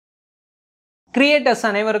Creators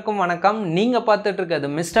அனைவருக்கும் வணக்கம். நீங்க பார்த்துட்டு இருக்கிறது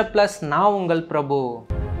மிஸ்டர் பிளஸ். நான் உங்கள் பிரபு.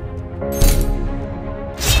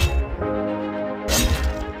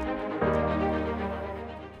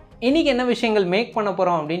 இன்னைக்கு என்ன விஷயங்கள் மேக் பண்ண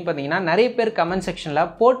போகிறோம் அப்படின்னு பார்த்தீங்கன்னா, நிறைய பேர் கமெண்ட் செக்ஷனில்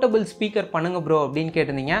போர்ட்டபிள் ஸ்பீக்கர் பண்ணுங்க ப்ரோ அப்படின்னு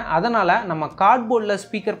கேட்டிருந்தீங்க. அதனால் நம்ம கார்ட்போர்டில்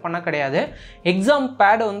ஸ்பீக்கர் பண்ண கிடையாது, எக்ஸாம்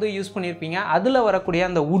பேடை யூஸ் பண்ணியிருப்பீங்க. அதில் வரக்கூடிய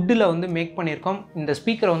அந்த வுட்டில் மேக் பண்ணியிருக்கோம். இந்த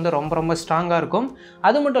ஸ்பீக்கர் ரொம்ப ஸ்ட்ராங்காக இருக்கும்.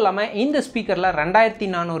 அது மட்டும் இல்லாமல் இந்த ஸ்பீக்கரில்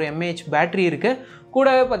 2400 mAh பேட்டரி இருக்குது.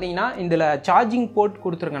 கூடவே பார்த்தீங்கன்னா இதில் சார்ஜிங் போர்ட்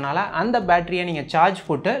கொடுத்துருக்கனால அந்த பேட்டரியை நீங்கள் சார்ஜ்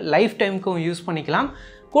போட்டு லைஃப் டைமுக்கும் யூஸ் பண்ணிக்கலாம்.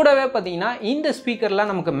 கூடவே பார்த்தீங்கன்னா இந்த ஸ்பீக்கரில்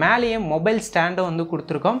நமக்கு மேலேயே மொபைல் ஸ்டாண்டும்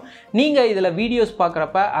கொடுத்துருக்கோம். நீங்கள் இதில் வீடியோஸ்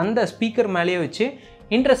பார்க்குறப்ப அந்த ஸ்பீக்கர் மேலேயே வச்சு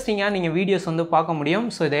இன்ட்ரெஸ்டிங்காக நீங்கள் வீடியோஸ் பார்க்க முடியும்.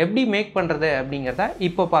 ஸோ இதை எப்படி மேக் பண்ணுறது அப்படிங்கிறத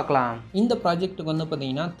இப்போ பார்க்கலாம். இந்த ப்ராஜெக்ட்டுக்கு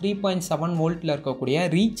பார்த்தீங்கன்னா 3.7 வோல்ட்டில் இருக்கக்கூடிய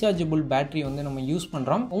ரீசார்ஜபிள் பேட்டரி நம்ம யூஸ்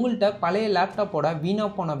பண்ணுறோம். உங்கள்கிட்ட பழைய லேப்டாப்போட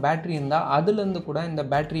வீணாக போன பேட்டரி இருந்தால் அதுலேருந்து கூட இந்த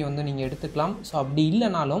பேட்டரி நீங்கள் எடுத்துக்கலாம். ஸோ அப்படி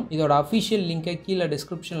இல்லைனாலும் இதோட அஃபிஷியல் லிங்கை கீழே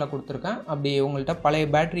டிஸ்கிரிப்ஷனில் கொடுத்துருக்கேன். அப்படி உங்கள்கிட்ட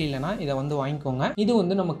பழைய பேட்டரி இல்லைனா இதை வாங்கிக்கோங்க.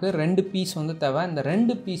 இது நமக்கு 2 பீஸ் தேவை. இந்த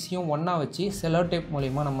 2 பீஸையும் ஒன்றா வச்சு செலோ டேப்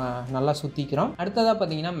மூலிமா நம்ம நல்லா சுற்றிக்கிறோம். அடுத்ததாக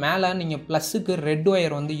பார்த்தீங்கன்னா மேலே நீங்கள் ப்ளஸுக்கு ரெட் ஒயர்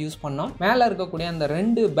யூஸ் பண்ணோம். மேலே இருக்கக்கூடிய அந்த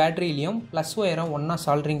 2 பேட்டரியிலையும் ப்ளஸ் ஒயரை ஒன்றா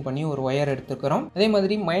சால்டரிங் பண்ணி ஒரு ஒயர் எடுத்துக்கிறோம். அதே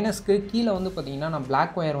மாதிரி மைனஸ்க்கு கீழே பார்த்தீங்கன்னா நான்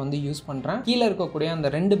பிளாக் ஒயர் யூஸ் பண்ணுறேன். கீழே இருக்கக்கூடிய அந்த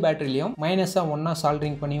 2 பேட்டரியிலையும் மைனஸை ஒன்றா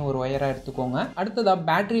சால்டரிங் பண்ணி ஒரு ஒயராக எடுத்துக்கோங்க. அடுத்ததாக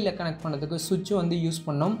பேட்டரியில் கனெக்ட் பண்ணுறதுக்கு சுவிட்ச் யூஸ்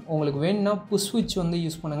பண்ணோம். உங்களுக்கு வேணும்னா புஷ் சுவிட்ச்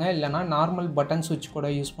யூஸ் பண்ணுங்க, இல்லைனா நார்மல் பட்டன் சுவிட்ச் கூட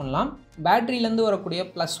யூஸ் பண்ணலாம். பேட்டரியிலேருந்து வரக்கூடிய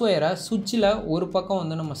ப்ளஸ் ஒயரை சுவிட்சில் ஒரு பக்கம்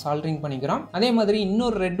நம்ம சால்டரிங் பண்ணிக்கிறோம். அதே மாதிரி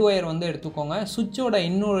இன்னொரு ரெட் ஒயர் எடுத்துக்கோங்க. சுவிட்சோட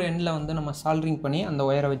இன்னொரு எண்டில் நம்ம சால்டரிங் பண்ணி அந்த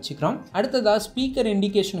ஒயரை வச்சுக்கிறோம். அடுத்ததாக ஸ்பீக்கர்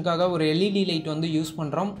இண்டிகேஷனுக்காக ஒரு எல்இடி லைட் யூஸ்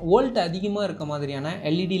பண்ணுறோம். வோல்ட் அதிகமாக இருக்க மாதிரியான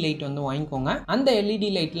எல்இடி லைட் வாங்கிக்கோங்க. அந்த எல்இடி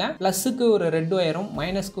லைட்டில் ப்ளஸுக்கு ஒரு ரெட் ஒயரும்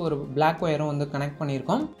மைனஸ்க்கு ஒரு பிளாக் ஒயரும் கனெக்ட்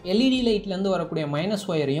பண்ணியிருக்கோம். எல்இடி லைட்லேருந்து வரக்கூடிய மைனஸ்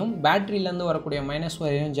ஒயரையும் பேட்டரியிலேருந்து வரக்கூடிய மைனஸ்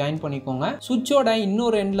ஒயரையும் ஜாயின் பண்ணிக்கோங்க. சுவிட்சோட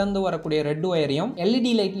இன்னொரு எண்ட்லேருந்து வரக்கூடிய ரெட் ஒயரையும்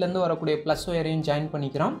எல்இடி லைட்லேருந்து வரக்கூடிய பிளஸ் ஒயரையும் ஜாயின்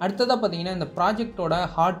பண்ணிக்கிறோம். அடுத்ததாக பார்த்தீங்கன்னா இந்த ப்ராஜெக்டோட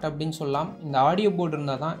ஹார்ட் அப்படின்னு சொல்லலாம். இந்த ஆடியோ போர்டு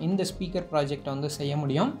இருந்தால் தான் இந்த ஸ்பீக்கர் ப்ராஜெக்டை செய்ய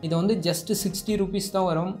முடியும். இது ஜஸ்ட் 60 ரூபீஸ் தான்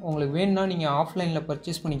வரும். உங்களுக்கு வேணும்னா நீங்கள் ஆஃப்லைனில்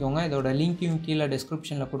பர்ச்சேஸ் பண்ணிக்கோங்க. இதோட லிங்கையும் கீழே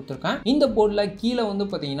டிஸ்கிரிப்ஷனில் கொடுத்துருக்கேன். இந்த போர்டில் கீழே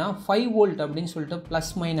பார்த்தீங்கன்னா 5 வோல்ட் அப்படின்னு சொல்லிட்டு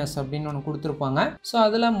ப்ளஸ் மைனஸ் அப்படின்னு ஒன்று கொடுத்துருப்பாங்க. ஸோ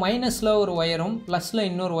அதில் மைனஸில் ஒரு ஒயரும் ப்ளஸில்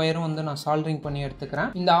இன்னொரு ஒயரும் நான் சால்டரிங் பண்ணி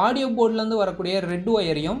எடுத்துக்கிறேன். இந்த ஆடியோ போர்ட்லேருந்து வரக்கூடிய ரெட்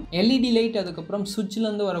ஒயரையும் எல்இடி லைட் அதுக்கப்புறம்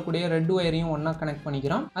சுவிட்ச்லேருந்து வரக்கூடிய ரெட் ஒயரையும் ஒன்றா கனெக்ட்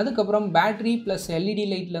பண்ணிக்கிறோம். அதுக்கப்புறம் பேட்டரி பிளஸ் எல்இடி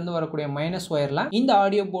லைட்லேருந்து வரக்கூடிய மைனஸ் ஒயரில் இந்த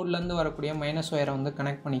ஆடியோ போர்ட்லேருந்து வரக்கூடிய மைனஸ் ஒயரை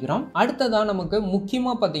கனெக்ட் பண்ணிக்கிறோம். அடுத்ததாக நமக்கு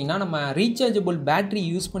முக்கியமாக பார்த்தீங்கன்னா நம்ம rechargeable battery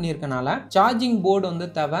use பண்ணியிருக்கனால charging board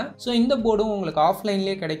தேவை. ஸோ இந்த போர்டும் உங்களுக்கு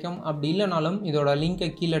ஆஃப்லைன்லேயே கிடைக்கும். அப்படி இல்லைனாலும் இதோட லிங்கை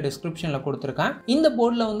கீழே டிஸ்கிரிப்ஷனில் கொடுத்துருக்கேன். இந்த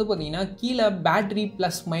போர்டில் பார்த்தீங்கன்னா கீழே பேட்டரி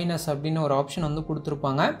பிளஸ் மைனஸ் அப்படின்னு ஒரு ஆப்ஷன்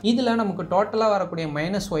கொடுத்துருப்பாங்க. இதில் நமக்கு டோட்டலாக வரக்கூடிய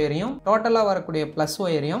மைனஸ் ஒயரையும் டோட்டலாக வரக்கூடிய பிளஸ்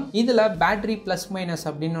ஒயரையும் இதில் பேட்டரி பிளஸ் மைனஸ்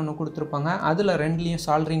அப்படின்னு ஒன்று கொடுத்துருப்பாங்க. அதில் ரெண்டுலையும்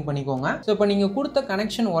சால்டரிங் பண்ணிக்கோங்க. ஸோ இப்போ நீங்கள் கொடுத்த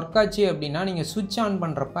கனெக்ஷன் ஒர்க் ஆச்சு அப்படின்னா நீங்கள் சுவிட்ச் ஆன்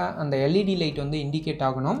பண்ணுறப்ப அந்த எல்இடி லைட் இண்டிகேட்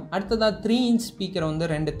ஆகணும். அடுத்ததாக 3 இன்ச் ஸ்பீக்கர்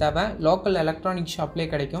 2 தேவை. லோக்கல் எலக்ட்ரானிக் ஷாப்லேயே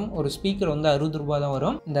கிடைக்கும். ஒரு ஸ்பீக்கர் 60 ரூபாய் தான்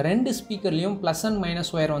வரும். இந்த 2 ஸ்பீக்கர்லையும் plus and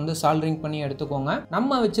minus wire soldering பண்ணி எடுத்துக்கோங்க.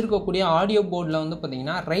 நம்ம வச்சிருக்கக்கூடிய ஆடியோ போர்டில்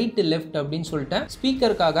பார்த்தீங்கன்னா ரைட் லெஃப்ட் அப்படின்னு சொல்லிட்டு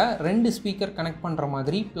ஸ்பீக்கருக்காக 2 ஸ்பீக்கர் கனெக்ட் பண்ணுற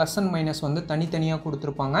மாதிரி பிளஸ் அண்ட் மைனஸ் தனித்தனியாக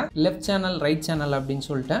கொடுத்துருப்பாங்க. லெஃப்ட் சேனல் ரைட் சேனல் அப்படின்னு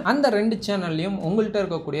சொல்லிட்டு அந்த 2 சேனல்லையும் உங்கள்கிட்ட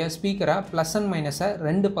இருக்கக்கூடிய ஸ்பீக்கரை பிளஸ் அண்ட் மைனஸை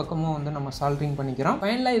 2 பக்கமும் நம்ம சால்டரிங் பண்ணிக்கிறோம்.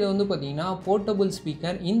 ஃபைனலாக இது பார்த்தீங்கன்னா போர்ட்டபிள்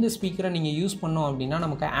ஸ்பீக்கர். இந்த ஸ்பீக்கரை நீங்கள் யூஸ் பண்ணோம் அப்படின்னா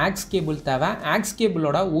நமக்கு ஆக்ஸ் கேபிள் தேவை. ஆக்ஸ்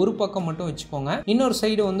கேபிளோட ஒரு பக்கம் மட்டும் வச்சுக்கோங்க. இன்னொரு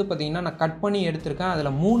சைடு பார்த்தீங்கன்னா நான் கட் பண்ணி எடுத்திருக்கேன்.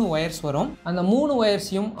 அதில் 3 ஒயர்ஸ் வரும். அந்த 3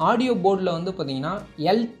 ஒயர்ஸையும் ஆடியோ போர்டில் பார்த்தீங்கன்னா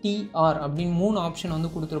LTR அப்படின்னு 3 ஆப்ஷன்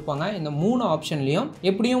கொடுத்துருப்பாங்க. இந்த 3 ஆப்ஷன்லையும்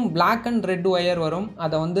எப்படியும் பிளாக் அண்ட் ரெட் ஒயர் வரும்.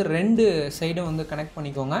 அதை 2 சைடும் கனெக்ட்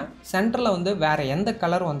பண்ணிக்கோங்க. சென்டரில் வேற எந்த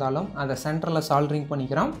கலர் வந்தாலும் அதை சென்டரில் சால்டரிங்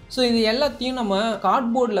பண்ணிக்கிறோம். ஸோ இது எல்லாத்தையும் நம்ம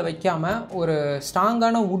கார்ட்போர்டில் வைக்காம ஒரு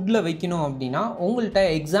ஸ்ட்ராங்கான வுட்ல வைக்கணும் அப்படின்னா உங்கள்கிட்ட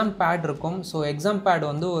எக்ஸாம் பேட் இருக்கும். ஸோ எக்ஸாம் பேட்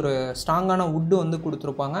ஒரு ஸ்ட்ராங்கான வுட்டு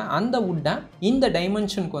கொடுத்துருப்பாங்க. அந்த வுட்டை இந்த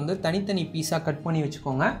டைமென்ஷனுக்கு தனித்தனி பீஸாக கட் பண்ணி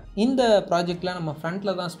வச்சுக்கோங்க. இந்த ப்ராஜெக்டில் நம்ம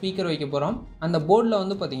ஃப்ரண்ட்டில் தான் ஸ்பீக்கர் வைக்க போகிறோம். அந்த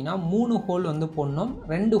போர்டில் பார்த்தீங்கன்னா 3 ஹோல் போடணும்.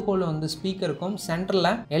 2 ஹோல் ஸ்பீக்கருக்கும்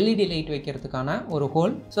சென்டரில் எல்இடி லைட் வைக்கிறதுக்கான ஒரு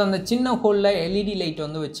ஹோல். ஸோ அந்த சின்ன ஹோலில் எல்இடி லைட்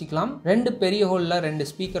வச்சுக்கலாம். 2 பெரிய ஹோலில் 2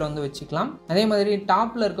 ஸ்பீக்கர் வச்சுக்கலாம். அதே மாதிரி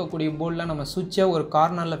டாப்பில் இருக்கக்கூடிய போர்டில் நம்ம சுவிட்சை ஒரு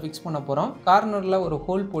கார்னரில் கார்னரில் ஃபிக்ஸ் பண்ண போகிறோம். கார்னரில் ஒரு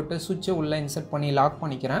ஹோல் போட்டு சுவிட்சை உள்ளே இன்செர்ட் பண்ணி லாக்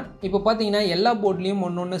பண்ணிக்கிறேன். இப்போ பார்த்தீங்கன்னா எல்லா போர்ட்லேயும்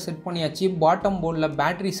ஒன்று செட் பண்ணியாச்சு. பாட்டம் போர்டில்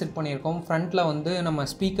பேட்டரி செட் பண்ணியிருக்கோம். ஃப்ரண்ட்டில் வந்து நம்ம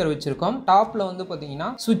ஸ்பீக்கர் வச்சுருக்கோம். டாப்பில் வந்து பார்த்தீங்கன்னா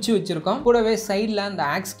சுவிட்ச் வச்சுருக்கோம். கூடவே சைடில் அந்த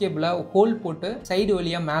ஆக்ஸ் கேபிளை ஹோல் போட்டு சைடு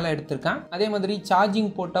வழியாக மேலே எடுத்திருக்கேன். அதே மாதிரி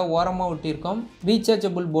சார்ஜிங் போட்டால் ஓரமாக ஒட்டியிருக்கோம்.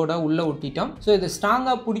 ரீசார்ஜபிள் போர்டை உள்ளே ஒட்டிட்டோம். ஸோ இது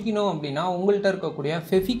ஸ்ட்ராங்காக பிடிக்கணும் அப்படின்னா உங்கள்கிட்ட இருக்கக்கூடிய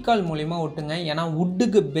ஃபெவிகால் மூலிமா ஒட்டுங்க. ஏன்னா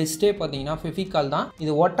வுட்டுக்கு பெஸ்ட்டே பார்த்தீங்கன்னா ஃபெவிகால் தான்.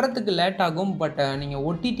 இது ஒட்டுறதுக்கு லேட் ஆகும், பட் நீங்கள்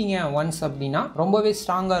ஒட்டிட்டீங்க ஒன்ஸ் அப்படின்னா ரொம்பவே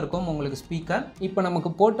ஸ்ட்ராங்காக இருக்கும் உங்களுக்கு ஸ்பீக்கர். இப்போ நமக்கு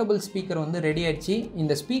போர்ட்டபிள் ஸ்பீக்கர் வந்து ரெடி ஆயிடுச்சு.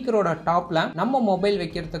 இந்த ஸ்பீக்கரோட டாப்பில் நம்ம மொபைல்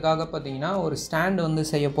வைக்கிறதுக்காக பார்த்தீங்கன்னா ஒரு ஸ்டாண்ட் வந்து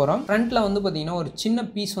செய்ய போகிறோம். ஃப்ரண்ட்டில் வந்து பார்த்தீங்கன்னா ஒரு சின்ன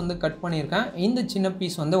பீஸ் வந்து கட் பண்ணியிருக்கேன். இந்த சின்ன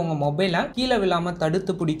பீஸ் வந்து உங்கள் மொபைலை கீழே விழாமல்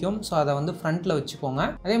தடுத்து பிடிக்கும். ஸோ அதை வந்து ஃப்ரண்ட்டில் வச்சுக்கோங்க.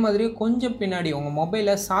 அதே மாதிரி கொஞ்சம் பின்னாடி உங்கள்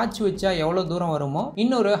மொபைலை சாய்ச்சி வச்சா எவ்வளோ தூரம் வருமோ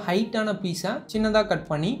இன்னொரு ஹைட்டான பீஸை சின்னதாக கட்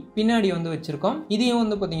பண்ணி பின்னாடி வந்து வச்சுருக்கோம். இதையும்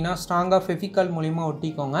வந்து பார்த்தீங்கன்னா ஸ்ட்ராங்காக ஃபெவிகால் மூலிமா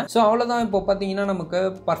ஒட்டிக்கோங்க. ஸோ அவ்வளோதான். இப்போ பார்த்தீங்கன்னா நமக்கு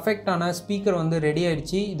பர்ஃபெக்டான ஸ்பீக்கர் வந்து ரெடி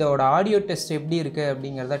ஆயிடுச்சு. இதோட ஆடியோ டெஸ்ட் எப்படி இருக்குது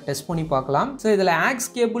அப்படிங்கிறத டெஸ்ட் பண்ணி பார்க்கலாம். ஸோ இதில்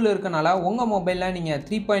ஆக்ஸ் கேபிள் இருக்கனால உங்கள் மொபைலில் நீங்கள்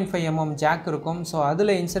 3.5 mm ஜாக் இருக்கும். ஸோ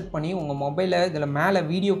அதில் இன்செர்ட் பண்ணி உங்கள் மொபைலை இதில் மேலே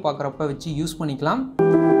வீடியோ பார்க்குறப்ப வச்சு யூஸ் பண்ணிக்கலாம்.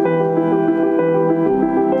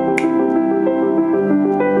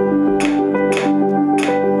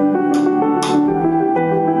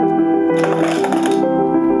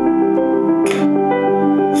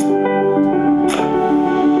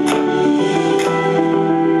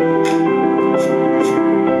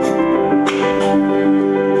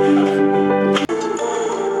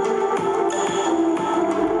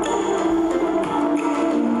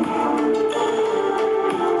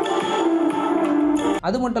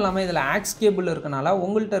 அது மட்டும் இல்லாமல் இதில் ஆக்ஸ் கேபிள் இருக்கனால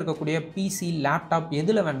உங்கள்கிட்ட இருக்கக்கூடிய பிசி, லேப்டாப்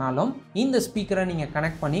எதில் வேணாலும் இந்த ஸ்பீக்கரை நீங்கள்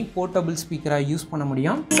கனெக்ட் பண்ணி போர்ட்டபிள் ஸ்பீக்கராக யூஸ் பண்ண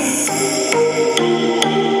முடியும்.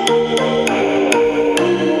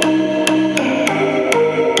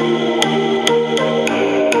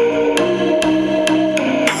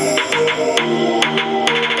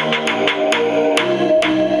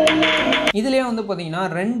 இதுலேயே வந்து பார்த்தீங்கன்னா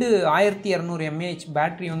 2200 mAh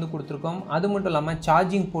பேட்டரி வந்து கொடுத்துருக்கோம். அது மட்டும் இல்லாமல்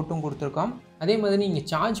சார்ஜிங் போர்ட்டும் கொடுத்துருக்கோம். அதே மாதிரி நீங்கள்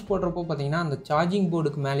சார்ஜ் போடுறப்போ பார்த்தீங்கன்னா அந்த சார்ஜிங்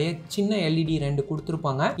போர்டுக்கு மேலேயே சின்ன எல்இடி 2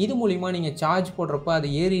 கொடுத்துருப்பாங்க. இது மூலிமா நீங்கள் சார்ஜ் போடுறப்போ அது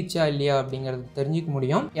ஏறிடுச்சா இல்லையா அப்படிங்கிறது தெரிஞ்சிக்க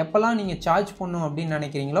முடியும். எப்போல்லாம் நீங்கள் சார்ஜ் பண்ணணும் அப்படின்னு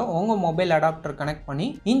நினைக்கிறீங்களோ உங்கள் மொபைல் அடாப்டர் கனெக்ட் பண்ணி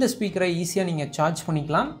இந்த ஸ்பீக்கரை ஈஸியாக நீங்கள் சார்ஜ்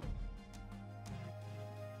பண்ணிக்கலாம்.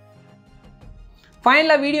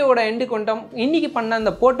 ஃபைனலாக வீடியோவோட எண்டு கொண்டோம். இன்றைக்கி பண்ண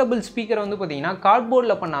அந்த போர்ட்டபிள் ஸ்பீக்கர் வந்து பார்த்திங்கன்னா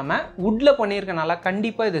கார்ட்போர்டில் பண்ணாமல் வுட்டில் பண்ணியிருக்கனால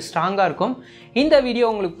கண்டிப்பாக இது ஸ்ட்ராங்காக இருக்கும். இந்த வீடியோ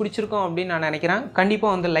உங்களுக்கு பிடிச்சிருக்கும் அப்படின்னு நான் நினைக்கிறேன்.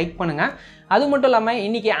 கண்டிப்பாக வந்து லைக் பண்ணுங்கள். அது மட்டும் இல்லாமல்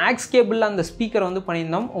இன்றைக்கி ஆக்ஸ் கேபிளில் அந்த ஸ்பீக்கர் வந்து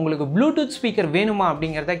பண்ணியிருந்தோம். உங்களுக்கு ப்ளூடூத் ஸ்பீக்கர் வேணுமா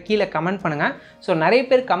அப்படிங்கிறத கீழே கமெண்ட் பண்ணுங்கள். ஸோ நிறைய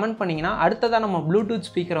பேர் கமெண்ட் பண்ணிங்கன்னா அடுத்ததாக நம்ம ப்ளூடூத்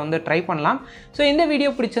ஸ்பீக்கரை வந்து ட்ரை பண்ணலாம். ஸோ இந்த வீடியோ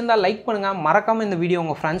பிடிச்சிருந்தால் லைக் பண்ணுங்கள். மறக்காமல் இந்த வீடியோ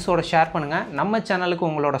உங்கள் ஃப்ரெண்ட்ஸோட ஷேர் பண்ணுங்கள். நம்ம சேனலுக்கு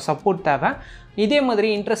உங்களோட சப்போர்ட் தேவை. இதே மாதிரி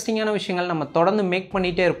இன்ட்ரெஸ்டிங்கான விஷயங்கள் நம்ம தொடர்ந்து மேக்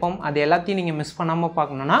பண்ணிகிட்டே இருப்போம். அது எல்லாத்தையும் நீங்கள் மிஸ் பண்ணாமல்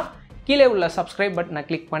பார்க்கணுன்னா கீழே உள்ள சப்ஸ்கிரைப் பட்டனை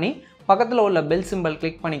கிளிக் பண்ணி பக்கத்தில் உள்ள பெல் சிம்பல்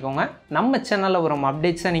கிளிக் பண்ணிக்கோங்க. நம்ம சேனலில் வரும்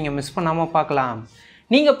அப்டேட்ஸை நீங்கள் மிஸ் பண்ணாமல் பார்க்கலாம்.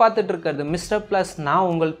 நீங்கள் பார்த்துட்டு இருக்கிறது மிஸ்டர் ப்ளஸ். நான்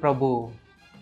உங்கள் பிரபு.